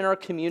immigrant in our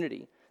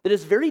community that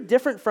is very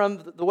different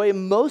from the way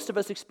most of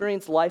us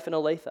experience life in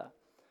Olathe.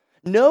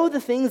 Know the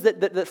things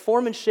that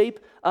form and shape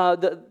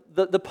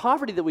the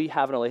poverty that we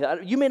have in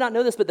Olathe. You may not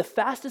know this, but the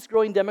fastest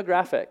growing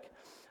demographic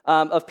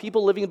of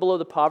people living below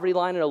the poverty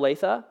line in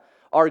Olathe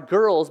are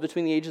girls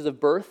between the ages of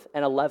birth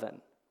and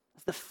 11.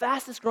 It's the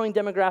fastest growing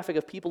demographic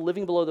of people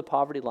living below the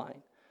poverty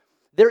line.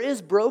 There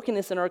is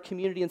brokenness in our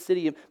community and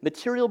city,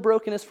 material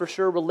brokenness for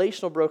sure,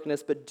 relational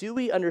brokenness, but do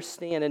we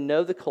understand and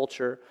know the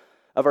culture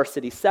of our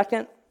city?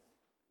 Second,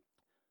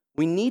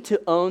 we need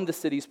to own the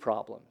city's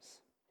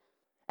problems.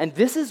 And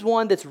this is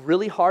one that's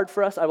really hard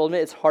for us. I will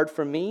admit it's hard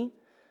for me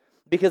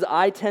because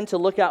I tend to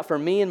look out for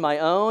me and my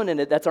own, and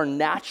that's our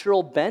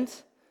natural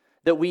bent,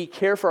 that we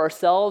care for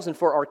ourselves and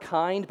for our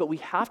kind, but we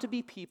have to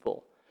be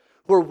people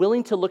who are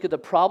willing to look at the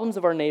problems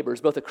of our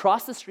neighbors, both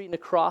across the street and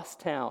across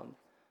town,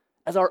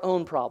 as our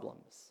own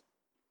problems.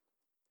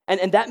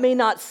 And that may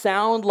not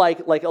sound like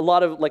a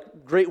lot of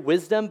great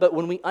wisdom, but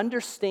when we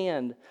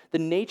understand the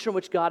nature in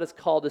which God has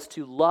called us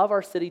to love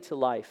our city to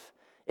life,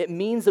 it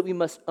means that we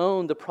must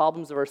own the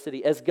problems of our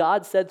city. As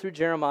God said through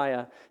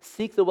Jeremiah,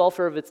 seek the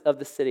welfare of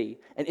the city,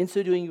 and in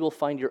so doing you will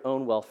find your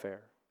own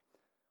welfare.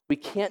 We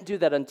can't do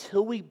that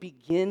until we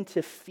begin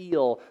to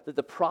feel that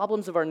the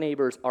problems of our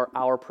neighbors are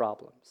our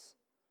problems.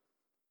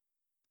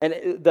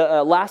 And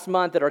the last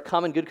month at our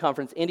Common Good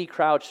Conference, Andy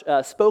Crouch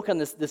spoke on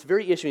this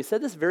very issue. He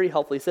said this very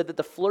helpfully. He said that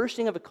the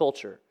flourishing of a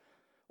culture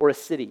or a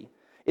city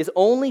is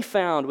only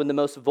found when the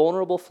most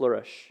vulnerable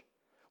flourish,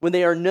 when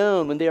they are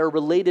known, when they are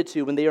related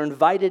to, when they are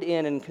invited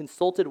in and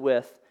consulted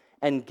with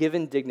and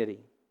given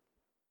dignity.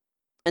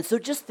 And so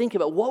just think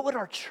about, what would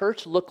our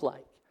church look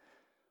like?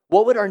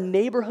 What would our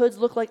neighborhoods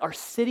look like, our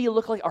city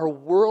look like, our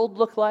world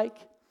look like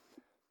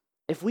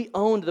if we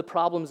owned the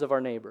problems of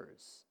our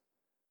neighbors?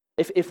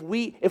 If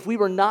we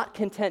were not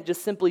content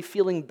just simply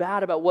feeling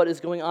bad about what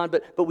is going on,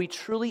 but we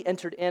truly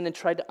entered in and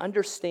tried to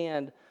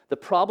understand the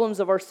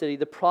problems of our city,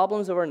 the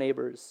problems of our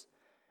neighbors,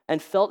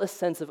 and felt a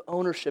sense of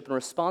ownership and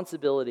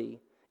responsibility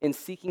in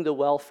seeking the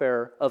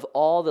welfare of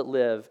all that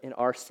live in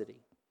our city.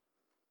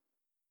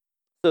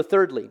 So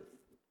thirdly,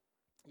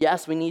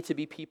 yes, we need to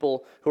be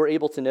people who are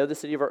able to know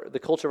the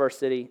culture of our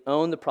city,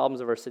 own the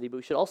problems of our city, but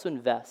we should also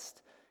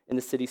invest in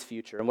the city's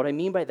future. And what I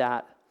mean by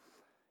that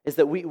is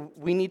that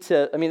we need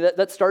to,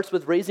 that starts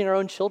with raising our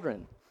own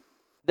children.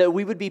 That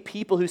we would be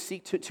people who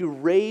seek to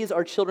raise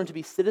our children to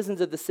be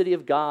citizens of the city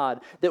of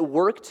God, that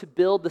work to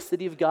build the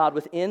city of God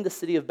within the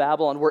city of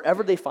Babylon,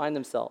 wherever they find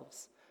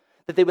themselves.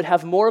 That they would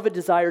have more of a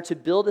desire to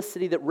build a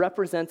city that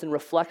represents and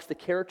reflects the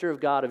character of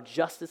God of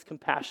justice,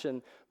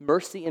 compassion,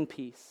 mercy, and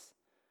peace.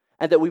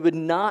 And that we would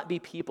not be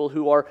people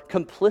who are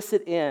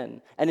complicit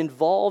in and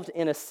involved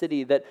in a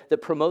city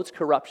that promotes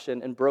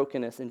corruption and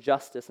brokenness,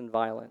 injustice, and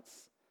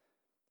violence.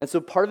 And so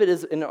part of it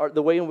is in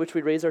the way in which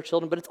we raise our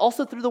children, but it's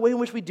also through the way in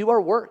which we do our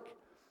work.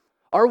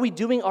 Are we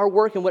doing our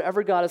work in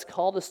whatever God has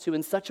called us to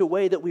in such a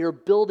way that we are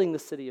building the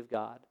city of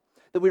God,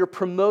 that we are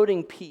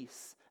promoting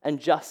peace and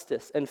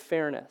justice and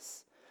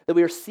fairness, that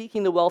we are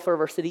seeking the welfare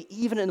of our city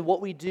even in what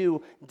we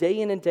do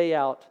day in and day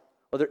out,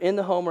 whether in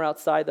the home or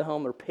outside the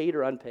home or paid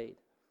or unpaid?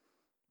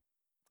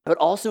 I would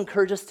also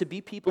encourage us to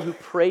be people who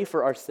pray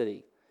for our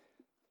city.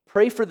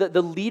 Pray for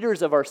the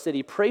leaders of our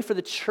city. Pray for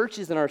the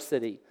churches in our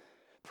city.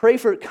 Pray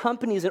for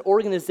companies and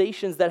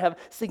organizations that have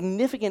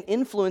significant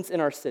influence in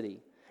our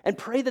city. And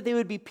pray that they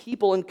would be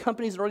people and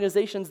companies and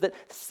organizations that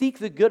seek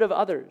the good of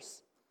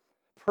others.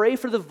 Pray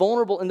for the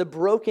vulnerable and the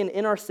broken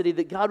in our city,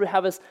 that God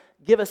would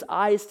give us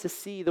eyes to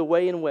see the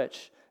way in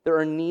which there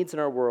are needs in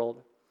our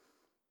world.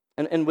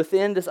 And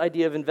within this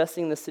idea of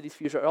investing in the city's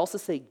future, I also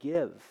say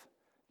give.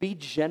 Be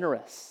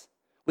generous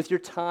with your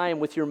time,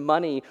 with your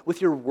money,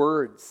 with your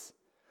words.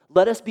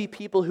 Let us be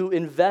people who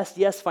invest,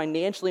 yes,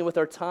 financially and with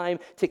our time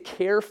to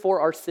care for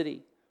our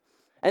city.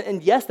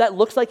 And yes, that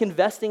looks like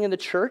investing in the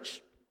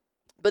church,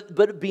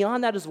 but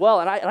beyond that as well.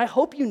 And I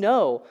hope you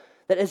know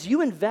that as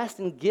you invest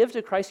and give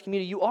to Christ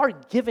community, you are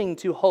giving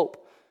to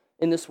hope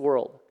in this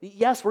world.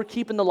 Yes, we're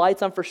keeping the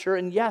lights on for sure.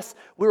 And yes,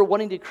 we're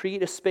wanting to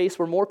create a space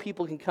where more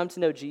people can come to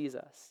know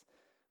Jesus.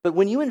 But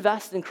when you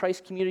invest in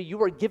Christ community,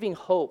 you are giving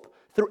hope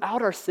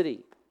throughout our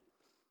city.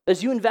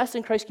 As you invest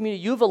in Christ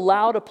community, you've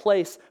allowed a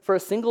place for a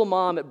single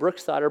mom at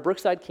Brookside, or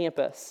Brookside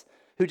campus,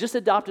 who just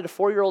adopted a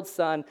 4-year-old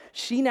son.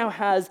 She now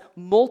has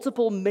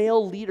multiple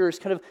male leaders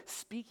kind of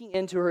speaking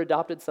into her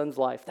adopted son's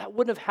life. That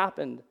wouldn't have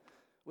happened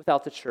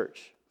without the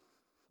church.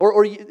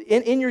 Or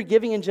in your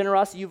giving and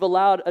generosity, you've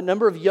allowed a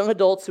number of young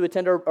adults who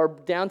attend our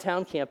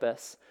downtown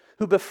campus,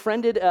 who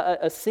befriended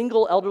a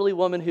single elderly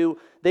woman who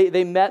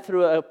they met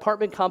through an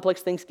apartment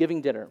complex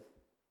Thanksgiving dinner.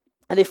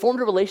 And they formed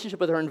a relationship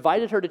with her,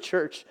 invited her to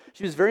church.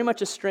 She was very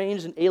much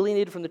estranged and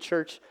alienated from the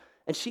church.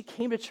 And she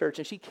came to church,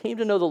 and she came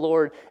to know the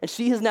Lord. And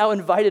she has now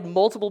invited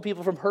multiple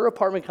people from her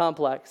apartment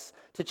complex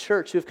to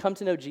church who have come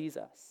to know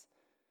Jesus.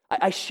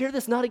 I share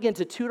this not again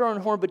to toot our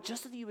own horn, but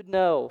just so that you would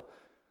know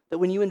that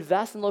when you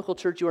invest in local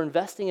church, you are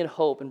investing in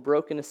hope and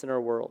brokenness in our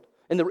world,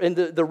 in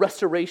the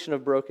restoration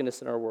of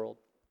brokenness in our world.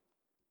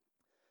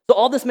 So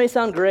all this may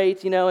sound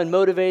great, and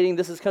motivating.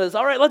 This is kind of,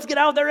 all right, let's get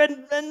out there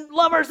and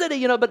love our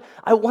city, but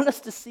I want us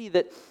to see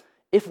that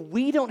if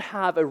we don't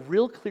have a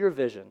real clear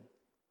vision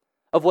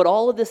of what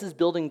all of this is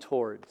building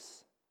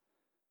towards,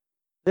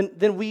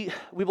 then we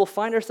will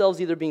find ourselves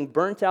either being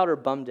burnt out or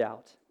bummed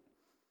out.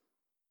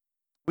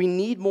 We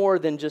need more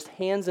than just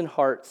hands and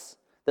hearts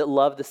that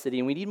love the city,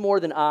 and we need more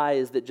than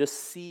eyes that just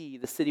see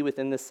the city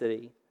within the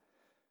city.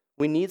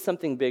 We need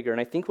something bigger, and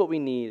I think what we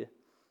need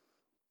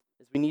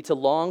is we need to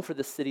long for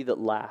the city that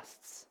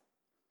lasts.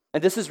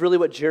 And this is really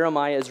what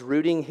Jeremiah is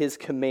rooting his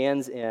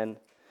commands in.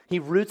 He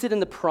roots it in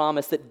the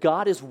promise that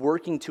God is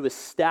working to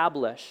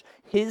establish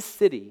his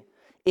city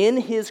in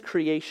his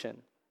creation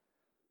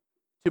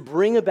to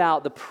bring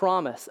about the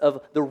promise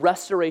of the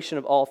restoration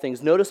of all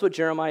things. Notice what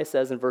Jeremiah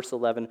says in verse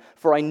 11.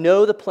 For I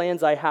know the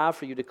plans I have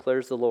for you,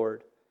 declares the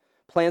Lord.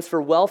 Plans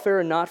for welfare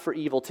and not for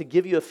evil, to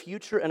give you a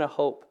future and a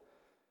hope.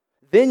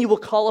 Then you will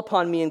call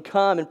upon me and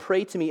come and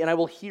pray to me, and I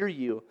will hear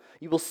you.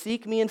 You will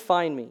seek me and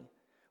find me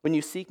when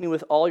you seek me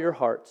with all your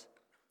heart.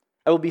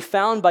 I will be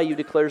found by you,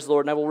 declares the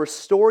Lord, and I will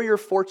restore your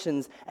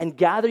fortunes and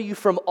gather you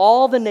from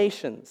all the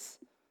nations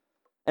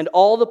and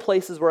all the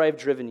places where I have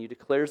driven you,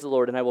 declares the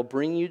Lord, and I will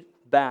bring you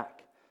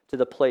back to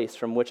the place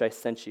from which I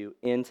sent you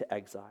into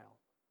exile.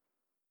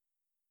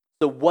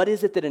 So what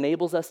is it that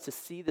enables us to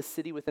see the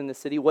city within the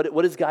city?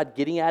 What is God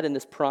getting at in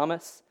this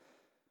promise?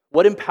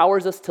 What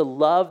empowers us to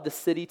love the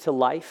city to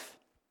life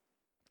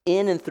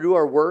in and through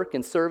our work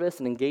and service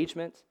and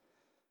engagement?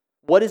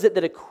 What is it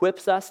that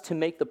equips us to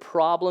make the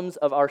problems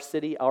of our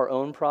city our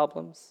own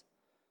problems?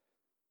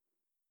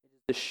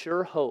 The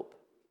sure hope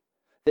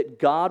that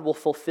God will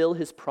fulfill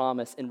his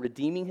promise in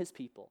redeeming his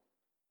people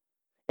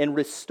and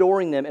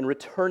restoring them and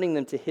returning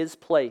them to his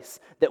place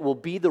that will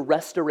be the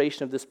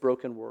restoration of this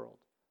broken world.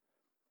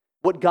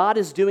 What God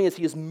is doing is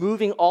he is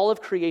moving all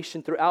of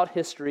creation throughout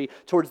history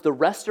towards the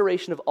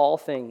restoration of all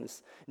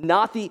things,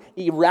 not the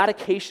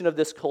eradication of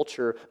this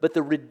culture, but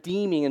the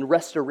redeeming and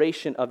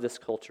restoration of this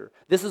culture.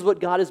 This is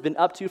what God has been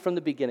up to from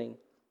the beginning.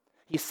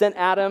 He sent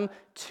Adam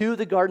to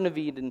the Garden of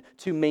Eden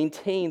to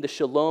maintain the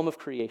shalom of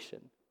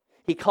creation.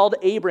 He called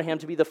Abraham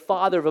to be the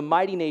father of a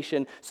mighty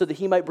nation so that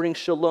he might bring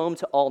shalom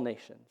to all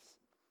nations.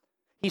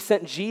 He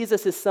sent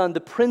Jesus, his son,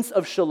 the Prince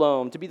of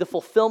Shalom, to be the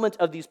fulfillment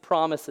of these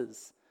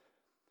promises.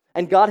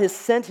 And God has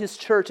sent his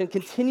church and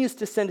continues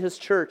to send his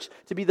church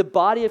to be the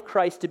body of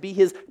Christ, to be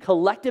his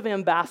collective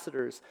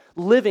ambassadors,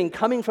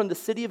 coming from the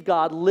city of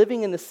God,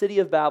 living in the city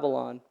of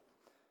Babylon.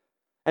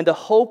 And the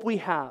hope we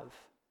have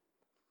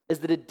is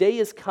that a day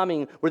is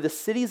coming where the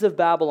cities of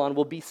Babylon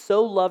will be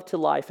so loved to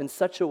life in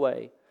such a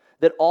way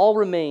that all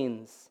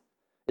remains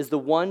is the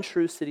one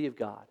true city of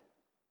God.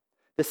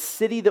 The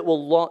city that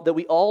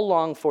we all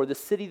long for, the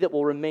city that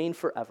will remain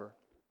forever.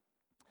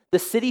 The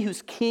city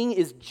whose king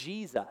is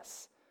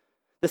Jesus.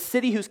 The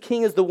city whose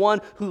king is the one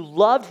who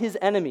loved his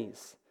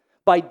enemies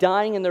by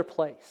dying in their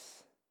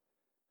place.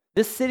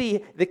 This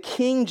city, the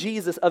King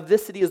Jesus of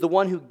this city, is the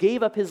one who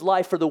gave up his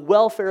life for the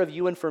welfare of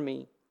you and for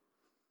me.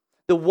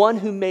 The one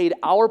who made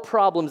our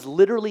problems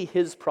literally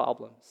his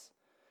problems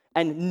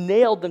and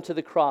nailed them to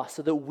the cross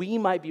so that we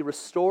might be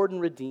restored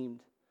and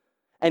redeemed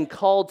and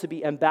called to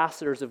be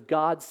ambassadors of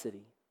God's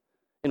city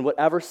in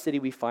whatever city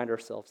we find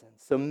ourselves in.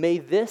 So may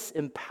this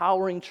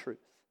empowering truth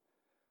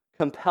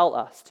compel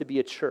us to be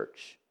a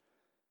church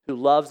who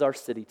loves our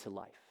city to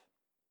life.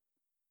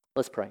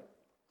 Let's pray.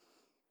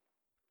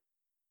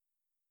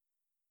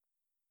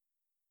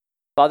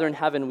 Father in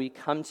heaven, we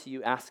come to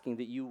you asking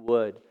that you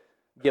would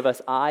give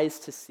us eyes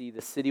to see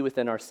the city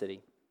within our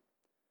city.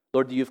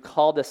 Lord, you've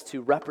called us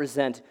to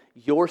represent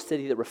your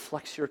city that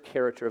reflects your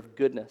character of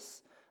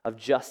goodness, of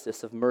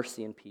justice, of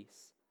mercy and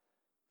peace.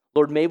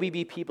 Lord, may we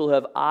be people who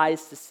have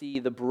eyes to see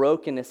the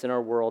brokenness in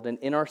our world and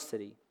in our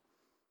city,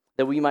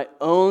 that we might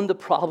own the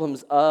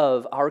problems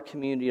of our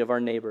community, of our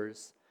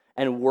neighbors,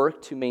 and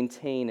work to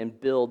maintain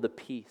and build the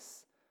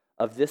peace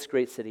of this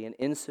great city. And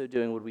in so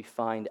doing, would we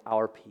find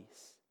our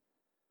peace.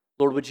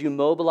 Lord, would you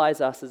mobilize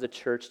us as a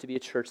church to be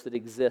a church that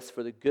exists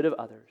for the good of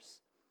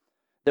others,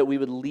 that we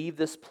would leave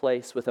this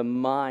place with a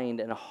mind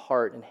and a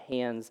heart and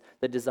hands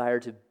that desire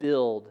to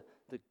build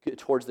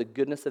towards the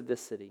goodness of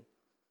this city.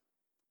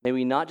 May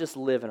we not just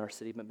live in our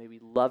city, but may we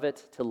love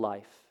it to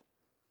life.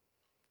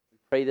 We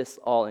pray this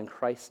all in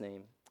Christ's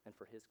name and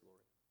for his glory.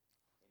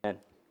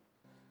 Amen.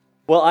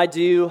 Well, I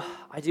do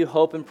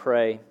hope and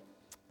pray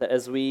that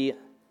as we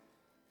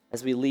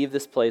leave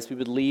this place, we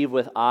would leave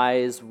with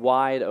eyes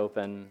wide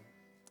open,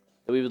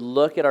 that we would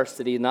look at our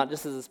city not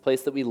just as this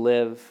place that we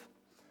live,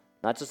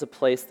 not just a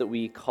place that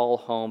we call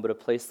home, but a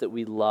place that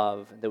we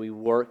love, that we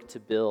work to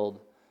build,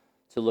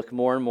 to look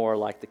more and more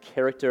like the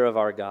character of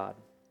our God.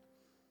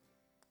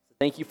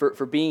 Thank you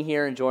for being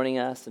here and joining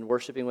us and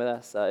worshiping with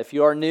us. If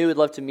you are new, we'd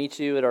love to meet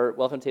you at our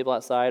welcome table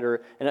outside.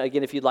 And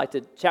again, if you'd like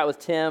to chat with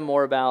Tim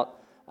more about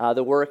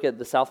the work at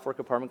the South Fork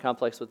apartment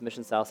complex with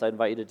Mission South, I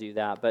invite you to do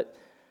that. But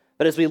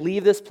as we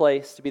leave this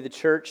place to be the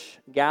church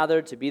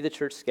gathered, to be the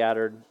church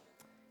scattered,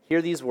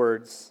 hear these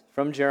words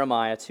from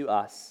Jeremiah to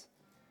us,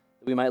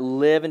 that we might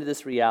live into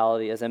this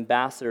reality as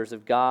ambassadors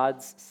of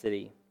God's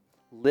city,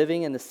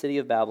 living in the city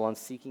of Babylon,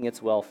 seeking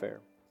its welfare.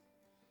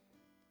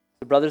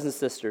 So brothers and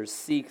sisters,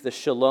 seek the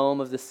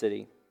shalom of the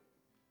city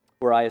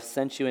where I have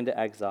sent you into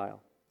exile,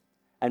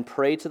 and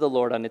pray to the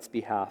Lord on its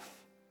behalf,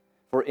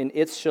 for in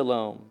its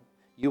shalom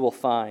you will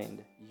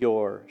find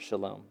your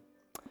shalom.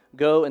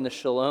 Go in the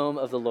shalom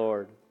of the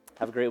Lord.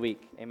 Have a great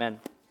week.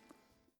 Amen.